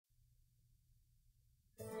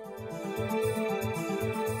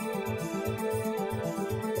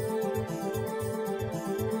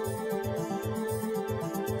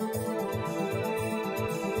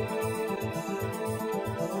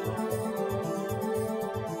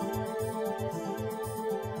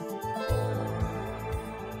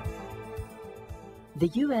The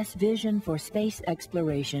U.S. vision for space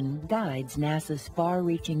exploration guides NASA's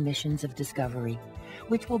far-reaching missions of discovery,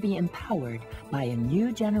 which will be empowered by a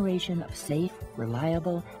new generation of safe,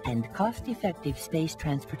 reliable, and cost-effective space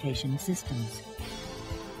transportation systems.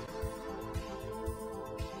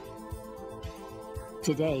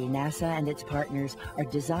 Today, NASA and its partners are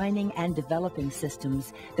designing and developing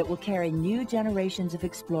systems that will carry new generations of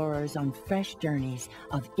explorers on fresh journeys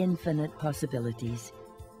of infinite possibilities.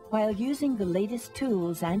 While using the latest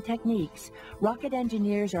tools and techniques, rocket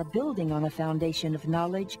engineers are building on a foundation of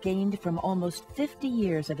knowledge gained from almost 50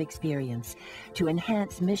 years of experience to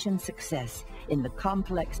enhance mission success in the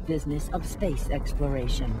complex business of space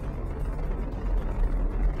exploration.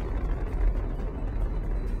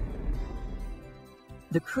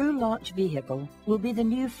 The Crew Launch Vehicle will be the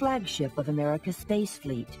new flagship of America's space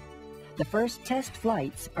fleet. The first test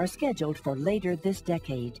flights are scheduled for later this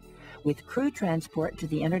decade, with crew transport to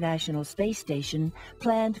the International Space Station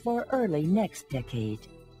planned for early next decade.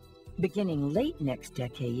 Beginning late next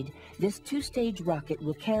decade, this two-stage rocket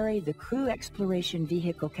will carry the Crew Exploration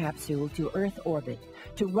Vehicle capsule to Earth orbit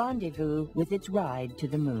to rendezvous with its ride to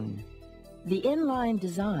the Moon. The inline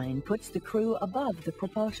design puts the crew above the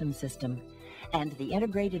propulsion system, and the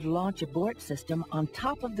integrated launch abort system on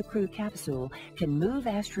top of the crew capsule can move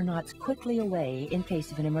astronauts quickly away in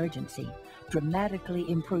case of an emergency, dramatically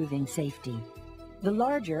improving safety. The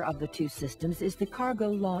larger of the two systems is the Cargo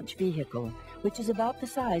Launch Vehicle, which is about the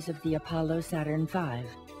size of the Apollo Saturn V.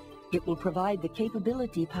 It will provide the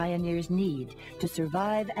capability pioneers need to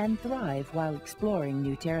survive and thrive while exploring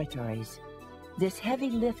new territories. This heavy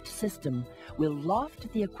lift system will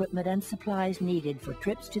loft the equipment and supplies needed for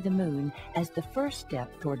trips to the Moon as the first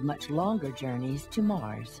step toward much longer journeys to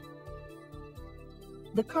Mars.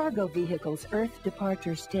 The cargo vehicle's Earth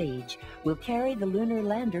departure stage will carry the lunar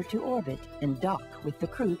lander to orbit and dock with the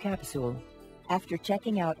crew capsule. After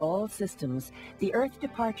checking out all systems, the Earth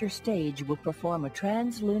departure stage will perform a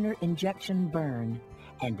translunar injection burn,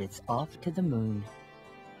 and it's off to the Moon.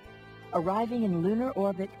 Arriving in lunar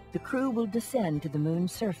orbit, the crew will descend to the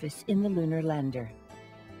Moon's surface in the lunar lander.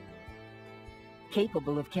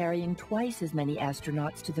 Capable of carrying twice as many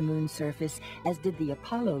astronauts to the Moon's surface as did the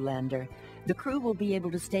Apollo lander, the crew will be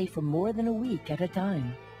able to stay for more than a week at a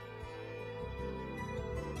time.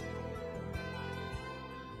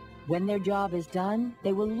 When their job is done,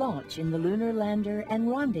 they will launch in the lunar lander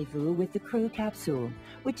and rendezvous with the crew capsule,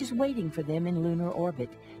 which is waiting for them in lunar orbit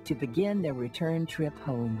to begin their return trip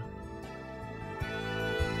home.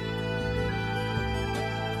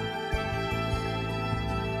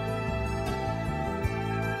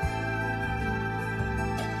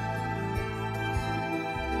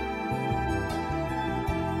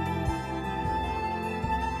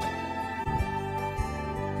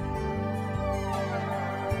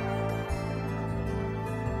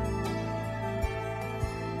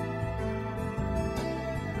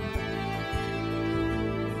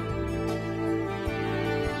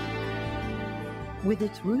 With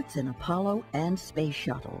its roots in Apollo and Space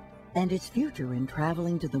Shuttle, and its future in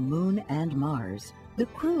traveling to the Moon and Mars, the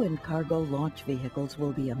Crew and Cargo Launch Vehicles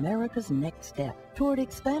will be America's next step toward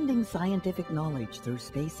expanding scientific knowledge through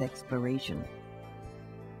space exploration.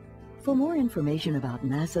 For more information about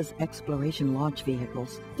NASA's exploration launch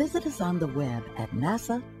vehicles, visit us on the web at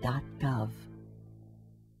nasa.gov.